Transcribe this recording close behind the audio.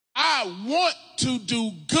I want to do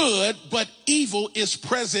good, but evil is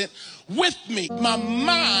present with me. My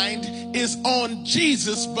mind is on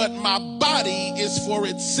Jesus, but my body is for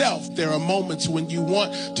itself. There are moments when you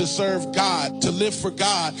want to serve God, to live for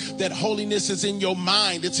God, that holiness is in your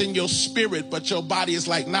mind, it's in your spirit, but your body is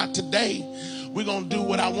like, not today. We're going to do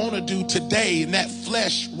what I want to do today, and that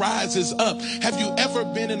flesh rises up. Have you ever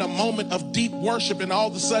been in a moment of deep worship and all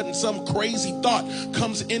of a sudden some crazy thought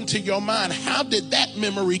comes into your mind? How did that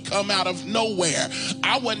memory come out of nowhere?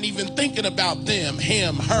 I wasn't even thinking about them,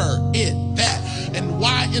 him, her, it, that. And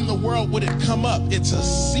why in the world would it come up? It's a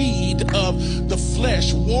seed of the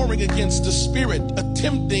flesh warring against the spirit,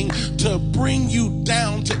 attempting to bring you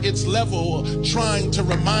down to its level, trying to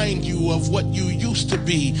remind you of what you used to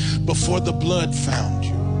be before the blood found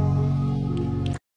you.